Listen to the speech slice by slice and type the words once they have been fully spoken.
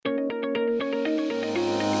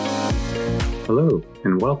Hello,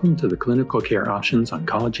 and welcome to the Clinical Care Options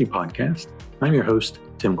Oncology Podcast. I'm your host,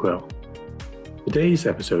 Tim Quill. Today's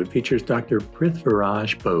episode features Dr.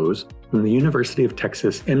 Prithviraj Bose from the University of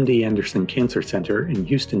Texas MD Anderson Cancer Center in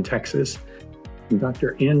Houston, Texas, and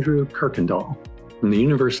Dr. Andrew Kuykendall from the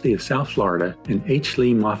University of South Florida and H.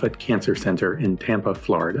 Lee Moffitt Cancer Center in Tampa,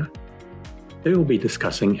 Florida. They will be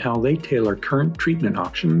discussing how they tailor current treatment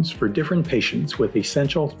options for different patients with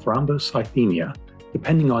essential thrombocythemia,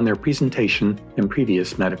 depending on their presentation and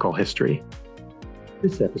previous medical history.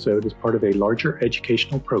 This episode is part of a larger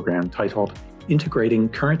educational program titled Integrating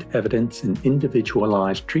Current Evidence and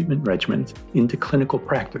Individualized Treatment Regimens into Clinical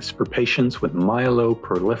Practice for Patients with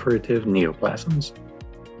Myeloproliferative Neoplasms.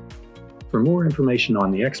 For more information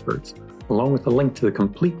on the experts, along with a link to the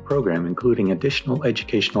complete program including additional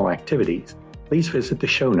educational activities, please visit the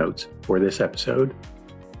show notes for this episode.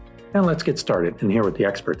 Now let's get started and hear what the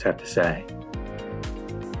experts have to say.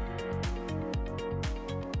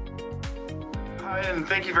 And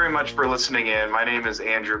thank you very much for listening in. My name is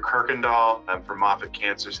Andrew Kuykendall. I'm from Moffitt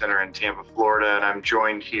Cancer Center in Tampa, Florida, and I'm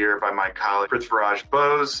joined here by my colleague Prithviraj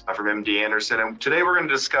Bose from MD Anderson. And today we're going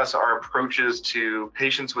to discuss our approaches to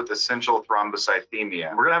patients with essential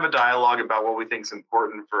thrombocythemia. We're going to have a dialogue about what we think is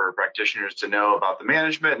important for practitioners to know about the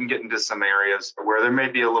management and get into some areas where there may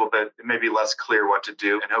be maybe less clear what to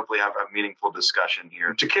do, and hopefully have a meaningful discussion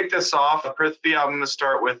here. To kick this off, Prithvi, I'm going to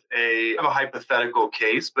start with a hypothetical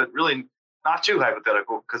case, but really not too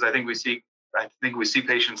hypothetical, because I think we see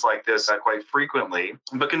patients like this quite frequently.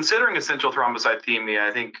 But considering essential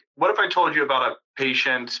thrombocythemia, what if I told you about a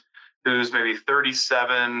patient who's maybe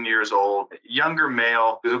 37 years old, younger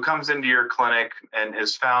male, who comes into your clinic and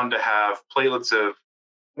is found to have platelets of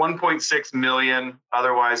 1.6 million,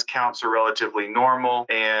 otherwise counts are relatively normal,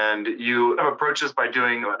 and you approach this by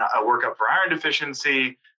doing a workup for iron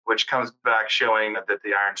deficiency, which comes back showing that the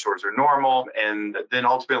iron stores are normal, and then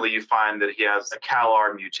ultimately you find that he has a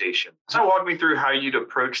CALR mutation. So walk me through how you'd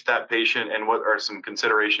approach that patient and what are some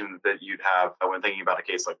considerations that you'd have when thinking about a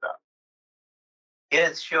case like that.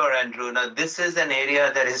 Yes, sure, Andrew. Now, this is an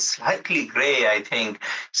area that is slightly gray, I think.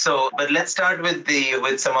 But let's start with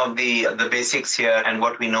some of the basics here and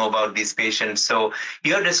what we know about these patients. So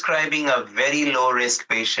you're describing a very low-risk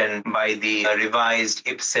patient by the revised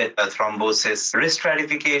IPSET thrombosis risk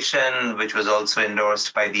stratification, which was also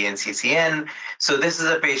endorsed by the NCCN. So this is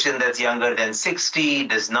a patient that's younger than 60,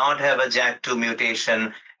 does not have a JAK2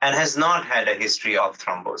 mutation, and has not had a history of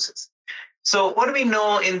thrombosis. So what we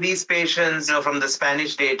know in these patients from the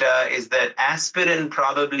Spanish data is that aspirin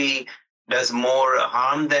probably does more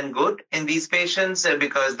harm than good in these patients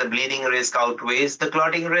because the bleeding risk outweighs the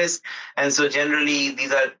clotting risk. And so generally,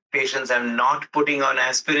 these are patients I'm not putting on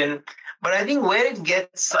aspirin. But I think where it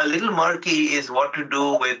gets a little murky is what to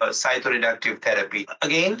do with cytoreductive therapy.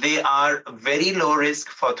 Again, they are very low risk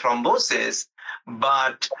for thrombosis,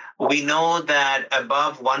 but we know that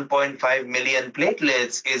above 1.5 million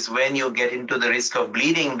platelets is when you get into the risk of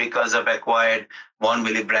bleeding because of acquired von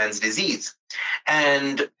Willebrand's disease.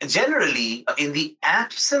 And generally, in the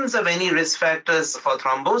absence of any risk factors for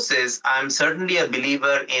thrombosis, I'm certainly a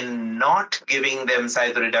believer in not giving them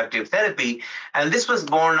cytoreductive therapy. And this was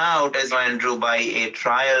borne out, as Andrew, by a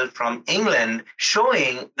trial from England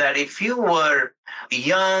showing that if you were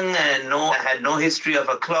young and had no history of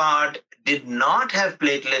a clot, did not have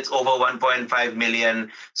platelets over 1.5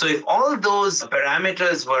 million. So if all those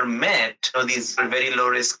parameters were met, these are very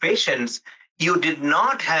low-risk patients, you did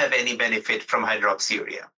not have any benefit from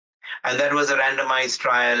hydroxyurea. And that was a randomized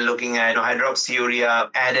trial looking at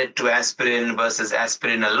hydroxyurea added to aspirin versus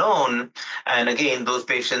aspirin alone. And again, those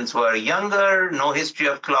patients were younger, no history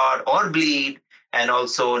of clot or bleed, and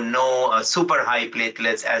also no super high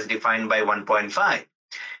platelets as defined by 1.5.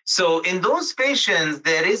 So in those patients,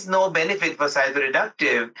 there is no benefit for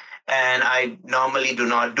cytoreductive, and I normally do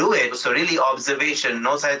not do it. So really observation,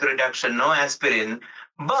 no cytoreduction, no aspirin.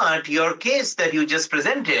 But your case that you just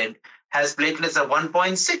presented has platelets of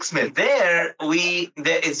 1.6 million. There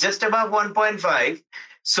it's just above 1.5.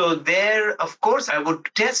 So there, of course, I would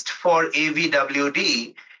test for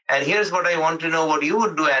AVWD. And here's what I want to know what you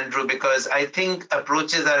would do, Andrew, because I think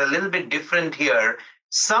approaches are a little bit different here.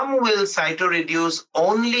 Some will cytoreduce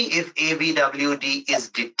only if AVWD is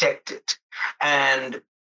detected. And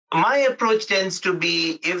my approach tends to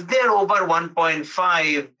be if they're over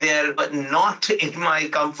 1.5, they're not in my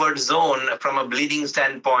comfort zone from a bleeding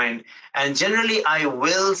standpoint. And generally, I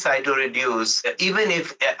will cytoreduce even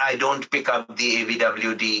if I don't pick up the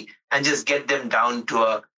AVWD and just get them down to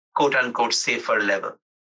a quote unquote safer level.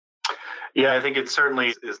 Yeah, I think it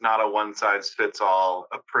certainly is not a one-size-fits-all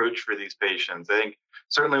approach for these patients. I think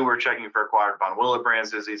Certainly, we're checking for acquired von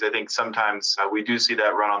Willebrand's disease. I think sometimes we do see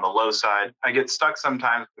that run on the low side. I get stuck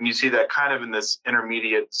sometimes when you see that kind of in this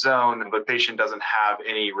intermediate zone, but patient doesn't have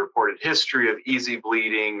any reported history of easy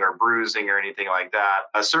bleeding or bruising or anything like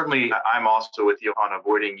that. Certainly, I'm also with you on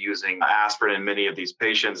avoiding using aspirin in many of these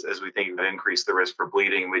patients, as we think it increase the risk for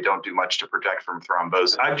bleeding. We don't do much to protect from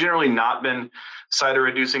thrombosis. I've generally not been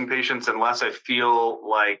cytoreducing patients unless I feel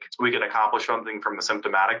like we can accomplish something from a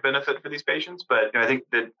symptomatic benefit for these patients. But I think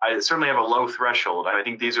that I certainly have a low threshold. I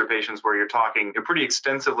think these are patients where you're talking pretty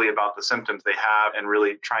extensively about the symptoms they have and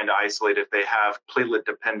really trying to isolate if they have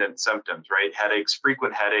platelet-dependent symptoms, right? Headaches,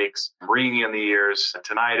 frequent headaches, ringing in the ears,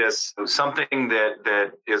 tinnitus, something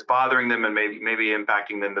that is bothering them and maybe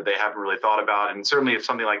impacting them that they haven't really thought about. And certainly if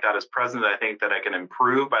something like that is present, I think that I can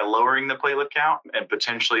improve by lowering the platelet count and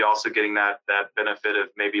potentially also getting that benefit of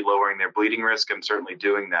maybe lowering their bleeding risk. I'm certainly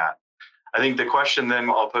doing that. I think the question then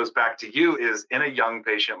I'll pose back to you is, in a young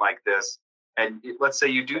patient like this, and let's say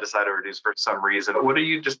you do decide to reduce for some reason, what are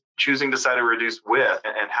you just choosing to decide to reduce with,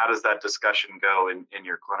 and how does that discussion go in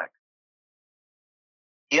your clinic?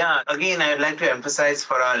 Yeah, again, I'd like to emphasize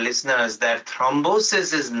for our listeners that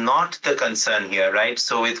thrombosis is not the concern here, right?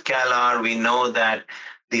 So with CALR, we know that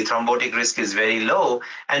the thrombotic risk is very low.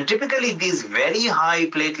 And typically these very high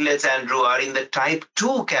platelets, Andrew, are in the type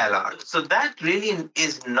 2 CALR. So that really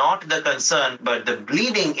is not the concern, but the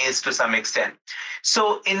bleeding is to some extent.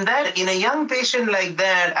 So in a young patient like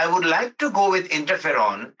that, I would like to go with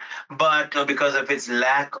interferon, but because of its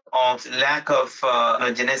lack of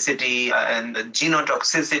genicity and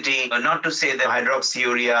genotoxicity, not to say that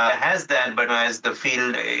hydroxyurea has that, but as the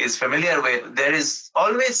field is familiar with, there is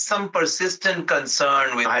always some persistent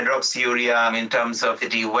concern with hydroxyurea in terms of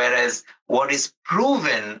it, whereas what is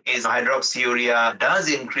proven is hydroxyurea does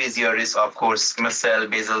increase your risk, of course, squamous cell,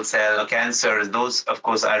 basal cell cancers. Those, of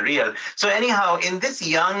course, are real. So anyhow, in this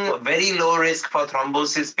young, very low risk for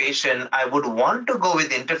thrombosis patient, I would want to go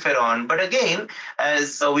with interferon. But again,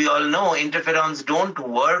 as we all know, interferons don't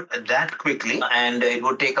work that quickly, and it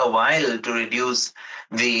would take a while to reduce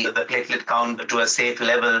the platelet count to a safe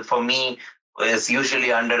level. For me, is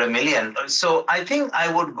usually under 1 million. So I think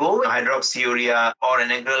I would go with hydroxyurea or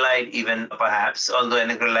anagrelide even perhaps, although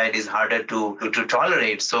anagrelide is harder to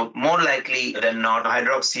tolerate. So more likely than not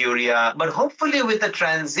hydroxyurea, but hopefully with a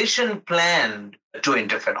transition plan to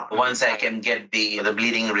interferon once I can get the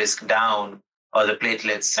bleeding risk down or the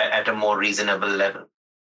platelets at a more reasonable level.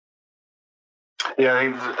 Yeah, I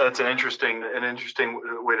think that's an interesting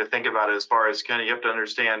way to think about it, as far as kind of you have to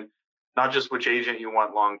understand not just which agent you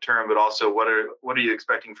want long-term, but also what are you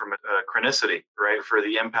expecting from chronicity, right, for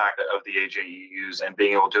the impact of the agent you use and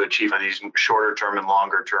being able to achieve these shorter-term and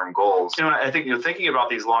longer-term goals. I think thinking about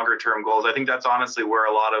these longer-term goals, I think that's honestly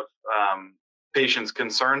where a lot of patients'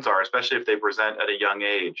 concerns are, especially if they present at a young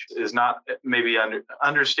age, is not maybe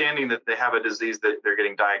understanding that they have a disease that they're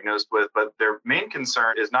getting diagnosed with, but their main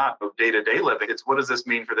concern is not day-to-day living. It's what does this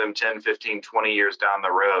mean for them 10, 15, 20 years down the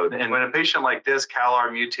road? And when a patient like this,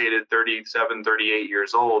 CALR mutated, 37, 38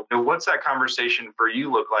 years old, what's that conversation for you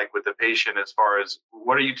look like with the patient, as far as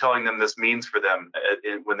what are you telling them this means for them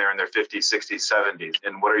when they're in their 50s, 60s, 70s,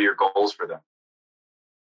 and what are your goals for them?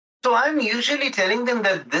 So I'm usually telling them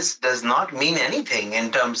that this does not mean anything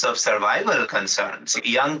in terms of survival concerns.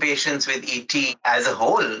 Young patients with ET as a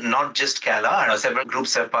whole, not just CALR, several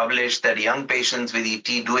groups have published that young patients with ET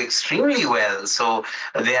do extremely well. So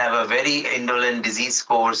they have a very indolent disease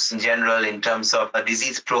course in general in terms of a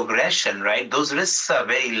disease progression, right? Those risks are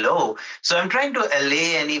very low. So I'm trying to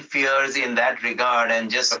allay any fears in that regard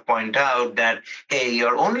and just point out that, hey,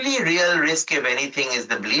 your only real risk, if anything, is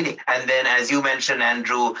the bleeding. And then, as you mentioned,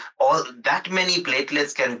 Andrew, all that many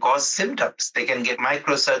platelets can cause symptoms. They can get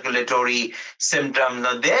microcirculatory symptoms.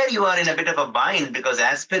 Now there you are in a bit of a bind because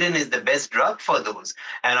aspirin is the best drug for those.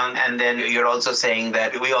 And then you're also saying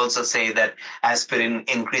that we also say that aspirin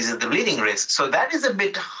increases the bleeding risk. So that is a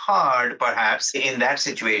bit hard perhaps in that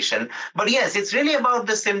situation. But yes, it's really about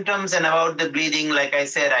the symptoms and about the bleeding. Like I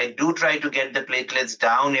said, I do try to get the platelets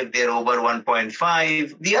down if they're over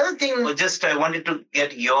 1.5. The other thing, I wanted to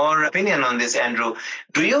get your opinion on this, Andrew.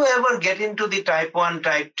 Do you ever get into the type 1,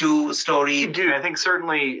 type 2 story? I do. I think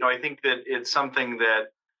certainly, I think that it's something that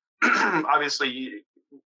obviously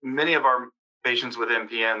many of our patients with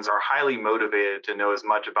MPNs are highly motivated to know as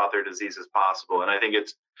much about their disease as possible. And I think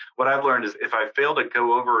it's what I've learned is if I fail to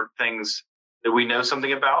go over things that we know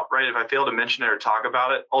something about, right? If I fail to mention it or talk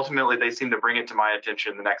about it, ultimately they seem to bring it to my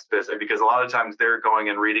attention the next visit, because a lot of times they're going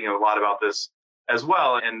and reading a lot about this as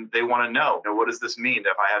well, and they want to know, what does this mean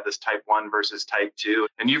if I have this type 1 versus type 2?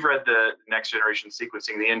 And you've read the next generation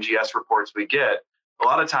sequencing, the NGS reports we get. a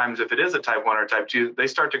lot of times if it is a type 1 or type 2, they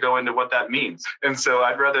start to go into what that means. And so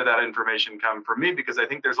I'd rather that information come from me because I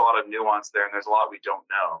think there's a lot of nuance there and there's a lot we don't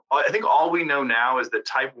know. I think all we know now is that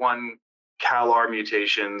type 1 CALR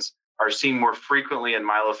mutations are seen more frequently in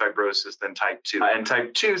myelofibrosis than type 2. And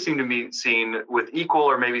type 2 seem to be seen with equal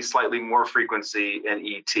or maybe slightly more frequency in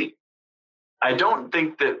ET. I don't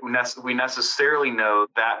think that we necessarily know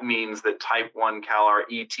that means that type 1 CALR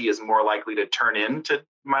ET is more likely to turn into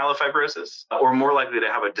myelofibrosis or more likely to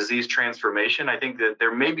have a disease transformation. I think that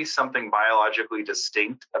there may be something biologically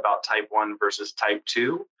distinct about type 1 versus type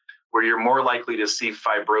 2, where you're more likely to see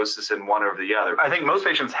fibrosis in one over the other. I think most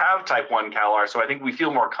patients have type 1 CALR, so I think we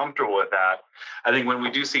feel more comfortable with that. I think when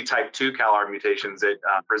we do see type 2 CALR mutations, it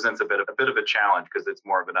presents a bit of a challenge because it's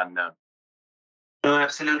more of an unknown. No,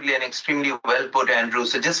 absolutely, and extremely well put, Andrew.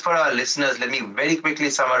 So just for our listeners, let me very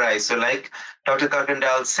quickly summarize. So like Dr.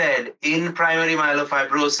 Kuykendall said, in primary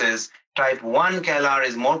myelofibrosis, type 1 CALR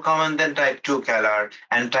is more common than type 2 CALR,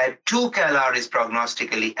 and type 2 CALR is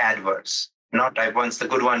prognostically adverse. Not type 1 is the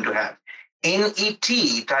good one to have. In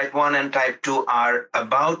ET, type 1 and type 2 are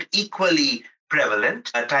about equally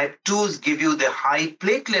prevalent. Type 2s give you the high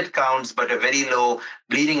platelet counts, but a very low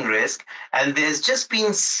bleeding risk. And there's just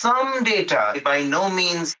been some data, by no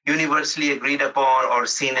means universally agreed upon or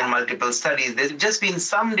seen in multiple studies. There's just been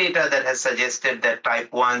some data that has suggested that type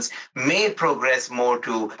 1s may progress more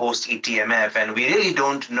to post-ETMF. And we really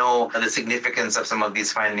don't know the significance of some of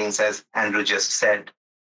these findings, as Andrew just said.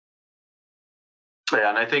 Yeah,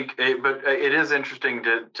 and I think, it is interesting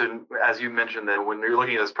to, as you mentioned, that when you're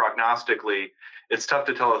looking at this prognostically, it's tough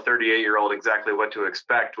to tell a 38-year-old exactly what to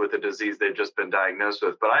expect with a disease they've just been diagnosed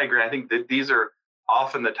with. But I agree. I think that these are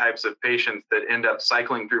often the types of patients that end up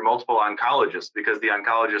cycling through multiple oncologists because the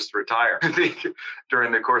oncologists retire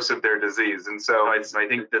during the course of their disease. And so I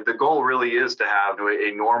think that the goal really is to have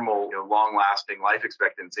a normal, long-lasting life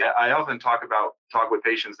expectancy. I often talk with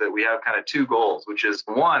patients that we have kind of two goals, which is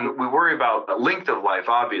one, we worry about the length of life,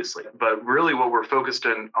 obviously, but really what we're focused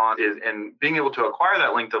on is in being able to acquire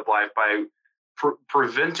that length of life by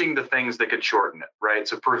preventing the things that could shorten it, right?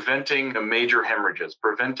 So preventing the major hemorrhages,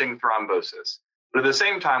 preventing thrombosis. But at the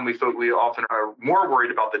same time, we often are more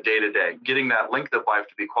worried about the day-to-day, getting that length of life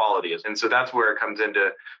to be quality. And so that's where it comes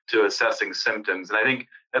into assessing symptoms. And I think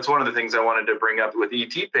that's one of the things I wanted to bring up with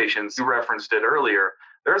ET patients. You referenced it earlier.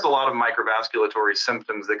 There's a lot of microvasculatory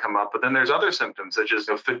symptoms that come up, but then there's other symptoms such as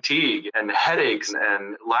fatigue and headaches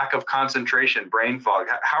and lack of concentration, brain fog.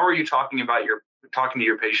 How are you talking to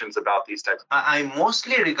your patients about these types? I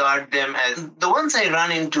mostly regard them as the ones I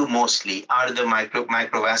run into mostly are the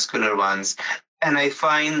microvascular ones. And I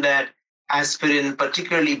find that aspirin,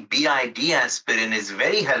 particularly BID aspirin, is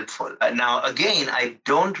very helpful. Now, again, I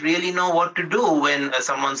don't really know what to do when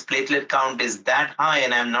someone's platelet count is that high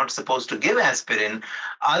and I'm not supposed to give aspirin,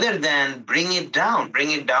 other than bring it down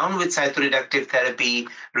with cytoreductive therapy,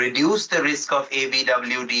 reduce the risk of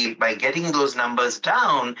AVWD by getting those numbers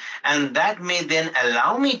down, and that may then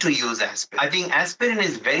allow me to use aspirin. I think aspirin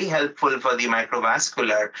is very helpful for the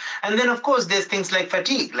microvascular. And then, of course, there's things like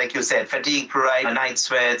fatigue, like you said, fatigue, prurite, night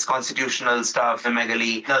sweats, constitutional stuff,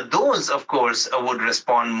 megaly. Now, those, of course, would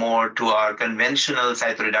respond more to our conventional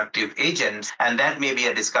cytoreductive agents, and that may be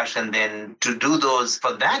a discussion then to do those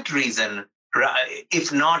for that reason,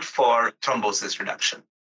 if not for thrombosis reduction.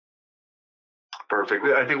 Perfect.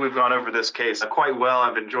 I think we've gone over this case quite well.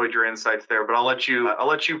 I've enjoyed your insights there, but I'll let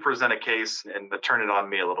you present a case and turn it on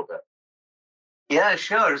me a little bit. Yeah,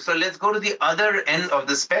 sure. So let's go to the other end of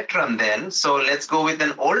the spectrum then. So let's go with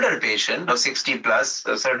an older patient of 60 plus.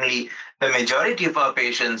 So certainly the majority of our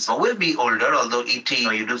patients will be older, although ET,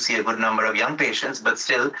 you do see a good number of young patients, but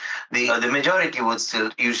still the majority would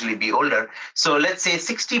still usually be older. So let's say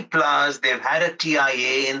 60 plus, they've had a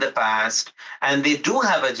TIA in the past, and they do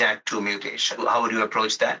have a JAK2 mutation. How would you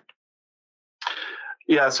approach that?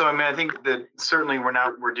 Yeah, so I think that certainly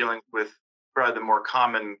we're dealing with probably the more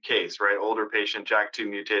common case, right? Older patient, JAK2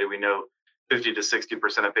 mutated. We know 50 to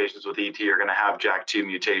 60% of patients with ET are going to have JAK2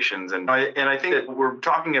 mutations. And I think that we're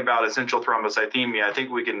talking about essential thrombocythemia. I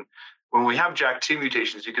think when we have JAK2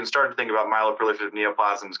 mutations, you can start to think about myeloproliferative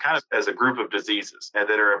neoplasms kind of as a group of diseases that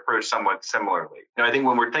are approached somewhat similarly. I think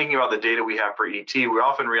when we're thinking about the data we have for ET, we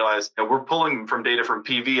often realize that we're pulling from data from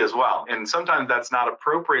PV as well. And sometimes that's not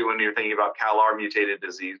appropriate when you're thinking about CALR mutated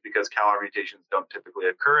disease because CALR mutations don't typically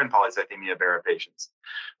occur in polycythemia vera patients.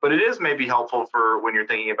 But it is maybe helpful for when you're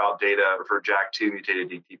thinking about data for JAK2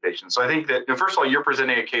 mutated ET patients. So I think that, first of all, you're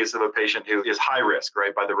presenting a case of a patient who is high risk,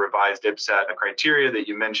 right, by the revised IPSAT criteria that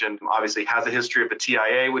you mentioned. Obviously has a history of a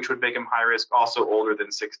TIA, which would make him high risk, also older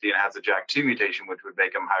than 60 and has a JAK2 mutation, which would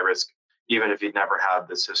make him high risk even if he'd never had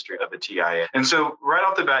this history of a TIA. And so right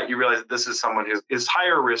off the bat, you realize that this is someone who is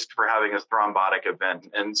higher risk for having a thrombotic event.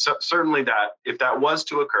 And so certainly that if that was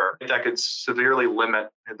to occur, that could severely limit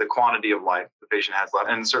the quantity of life the patient has left,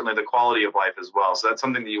 and certainly the quality of life as well. So that's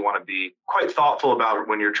something that you want to be quite thoughtful about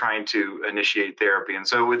when you're trying to initiate therapy. And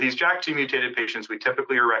so with these JAK2 mutated patients, we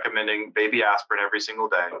typically are recommending baby aspirin every single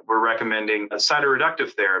day. We're recommending a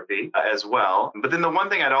cytoreductive therapy as well. But then the one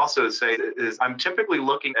thing I'd also say is I'm typically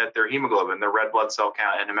looking at their hemoglobin, their red blood cell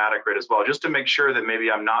count, and hematocrit as well, just to make sure that maybe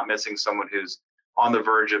I'm not missing someone who's on the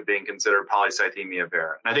verge of being considered polycythemia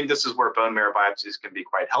vera. And I think this is where bone marrow biopsies can be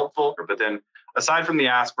quite helpful. But then aside from the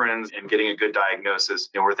aspirins and getting a good diagnosis,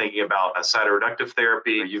 we're thinking about a cytoreductive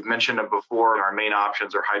therapy. You've mentioned it before. Our main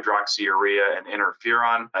options are hydroxyurea and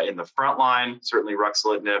interferon in the front line. Certainly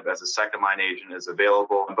ruxolitinib as a second line agent is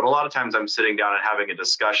available. But a lot of times I'm sitting down and having a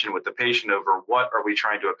discussion with the patient over what are we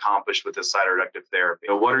trying to accomplish with this cytoreductive therapy?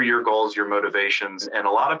 What are your goals, your motivations? And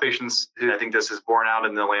a lot of patients, I think this is borne out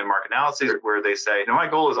in the landmark analyses where they say, my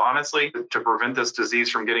goal is honestly to prevent this disease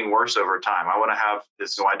from getting worse over time. I want to have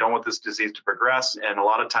this, I don't want this disease to progress. And a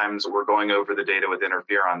lot of times we're going over the data with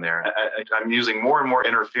interferon there. I'm using more and more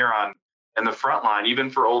interferon in the front line, even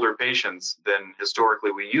for older patients than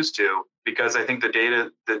historically we used to, because I think the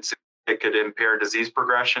data that it could impair disease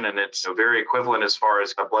progression, and it's very equivalent as far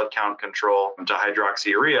as blood count control to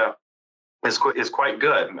hydroxyurea is quite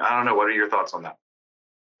good. I don't know. What are your thoughts on that?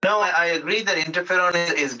 No, I agree that interferon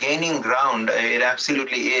is gaining ground. It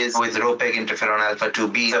absolutely is with Ropeg interferon alpha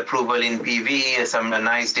 2b approval in PV, some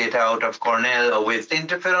nice data out of Cornell with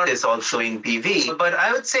interferon is also in PV. But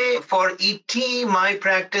I would say for ET, my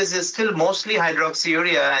practice is still mostly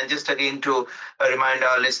hydroxyurea. And just again to remind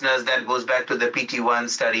our listeners, that goes back to the PT1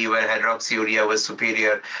 study where hydroxyurea was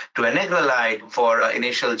superior to anagrelide for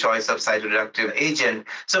initial choice of cytoreductive agent.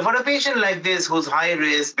 So for a patient like this who's high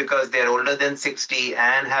risk because they're older than 60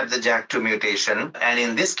 and have the JAK2 mutation, and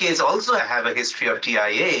in this case also have a history of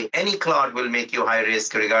TIA, any clot will make you high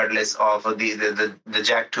risk regardless of the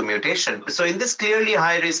JAK2 mutation. So in this clearly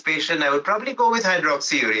high risk patient, I would probably go with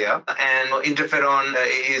hydroxyurea, and interferon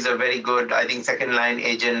is a very good, I think, second line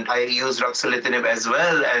agent. I use ruxolitinib as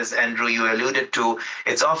well, as Andrew, you alluded to.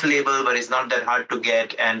 It's off label, but it's not that hard to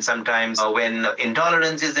get. And sometimes when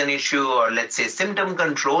intolerance is an issue, or let's say symptom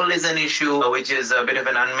control is an issue, which is a bit of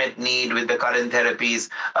an unmet need with the current therapies,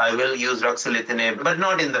 I will use ruxolitinib, but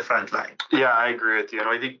not in the front line. Yeah, I agree with you. And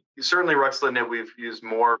I think certainly ruxolitinib we've used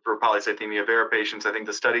more for polycythemia vera patients. I think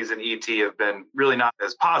the studies in ET have been really not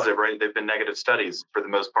as positive, right? They've been negative studies for the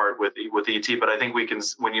most part with ET. But I think we can,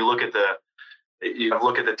 when you look at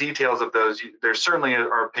the details of those, there certainly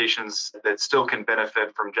are patients that still can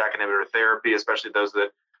benefit from JAK inhibitor therapy, especially those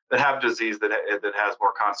that have disease that has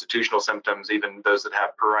more constitutional symptoms, even those that have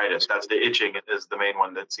pruritus. That's the itching is the main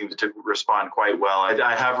one that seems to respond quite well.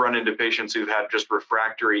 I have run into patients who've had just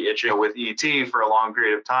refractory itching with ET for a long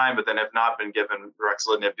period of time, but then have not been given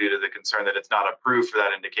ruxolitinib due to the concern that it's not approved for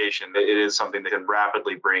that indication. It is something that can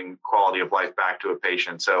rapidly bring quality of life back to a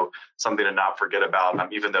patient. So something to not forget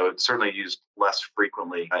about, even though it's certainly used less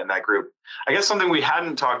frequently in that group. I guess something we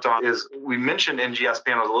hadn't talked on is we mentioned NGS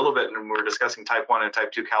panels a little bit, and we were discussing type 1 and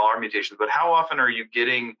type 2 CALR mutations, but how often are you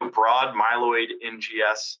getting broad myeloid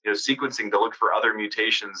NGS sequencing to look for other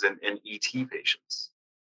mutations in ET patients?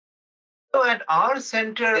 So at our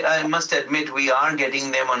center, I must admit, we are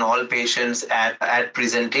getting them on all patients at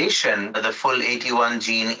presentation, the full 81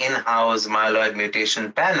 gene in-house myeloid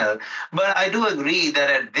mutation panel. But I do agree that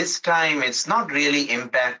at this time, it's not really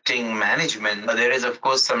impacting management. There is, of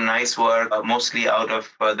course, some nice work, mostly out of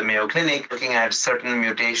the Mayo Clinic, looking at certain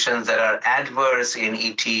mutations that are adverse in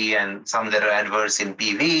ET and some that are adverse in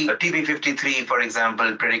PV. TP53, for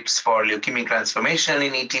example, predicts for leukemic transformation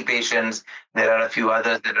in ET patients. There are a few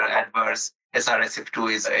others that are adverse.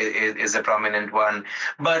 SRSF2 is a prominent one,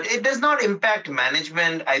 but it does not impact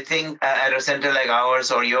management. I think at a center like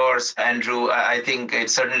ours or yours, Andrew, I think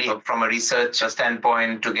it's certainly from a research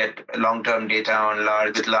standpoint to get long-term data on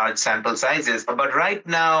large sample sizes. But right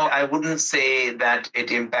now, I wouldn't say that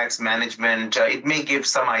it impacts management. It may give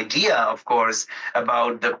some idea, of course,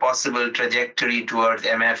 about the possible trajectory towards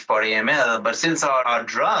MF or AML. But since our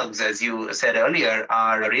drugs, as you said earlier,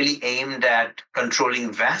 are really aimed at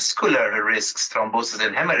controlling vascular risks, thrombosis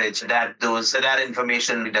and hemorrhage, that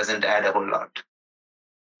information doesn't add a whole lot.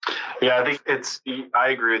 Yeah, I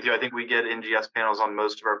agree with you. I think we get NGS panels on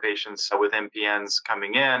most of our patients with MPNs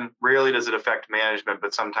coming in. Rarely does it affect management,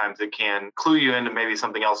 but sometimes it can clue you into maybe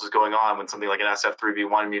something else is going on when something like an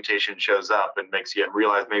SF3B1 mutation shows up and makes you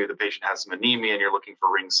realize maybe the patient has some anemia and you're looking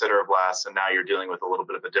for ring sideroblasts, and now you're dealing with a little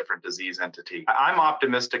bit of a different disease entity. I'm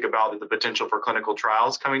optimistic about the potential for clinical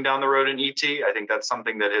trials coming down the road in ET. I think that's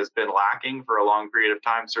something that has been lacking for a long period of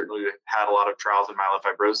time. Certainly we've had a lot of trials in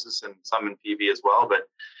myelofibrosis and some in PV as well, but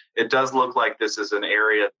it does look like this is an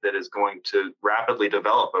area that is going to rapidly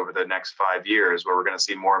develop over the next 5 years, where we're going to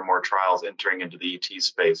see more and more trials entering into the ET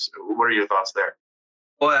space. What are your thoughts there?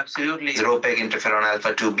 Oh, absolutely. Ropeg interferon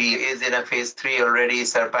alpha 2B is in a phase 3 already,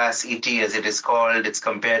 Surpass ET as it is called. It's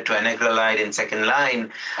compared to anagrelide in second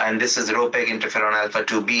line. And this is Ropeg interferon alpha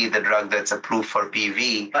 2B, the drug that's approved for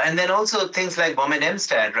PV. And then also things like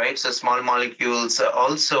bomedemstat, right? So small molecules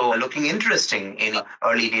also looking interesting in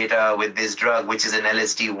early data with this drug, which is an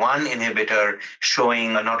LSD1 inhibitor,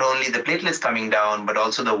 showing not only the platelets coming down, but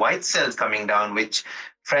also the white cells coming down, which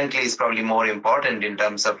frankly is probably more important in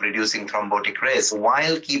terms of reducing thrombotic risk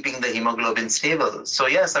while keeping the hemoglobin stable. So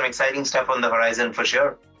yeah, some exciting stuff on the horizon for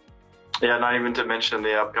sure. Yeah, not even to mention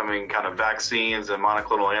the upcoming kind of vaccines and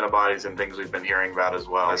monoclonal antibodies and things we've been hearing about as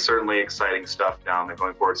well. It's certainly exciting stuff down there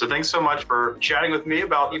going forward. So thanks so much for chatting with me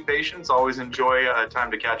about patients. Always enjoy a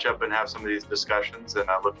time to catch up and have some of these discussions, and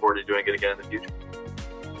I look forward to doing it again in the future.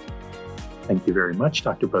 Thank you very much,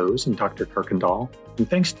 Dr. Bose and Dr. Kirkendall, and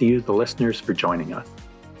thanks to you, the listeners, for joining us.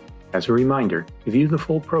 As a reminder, to view the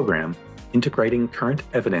full program, integrating current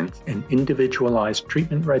evidence and individualized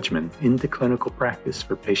treatment regimens into clinical practice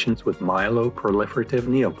for patients with myeloproliferative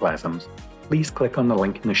neoplasms, please click on the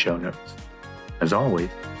link in the show notes. As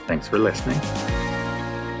always, thanks for listening.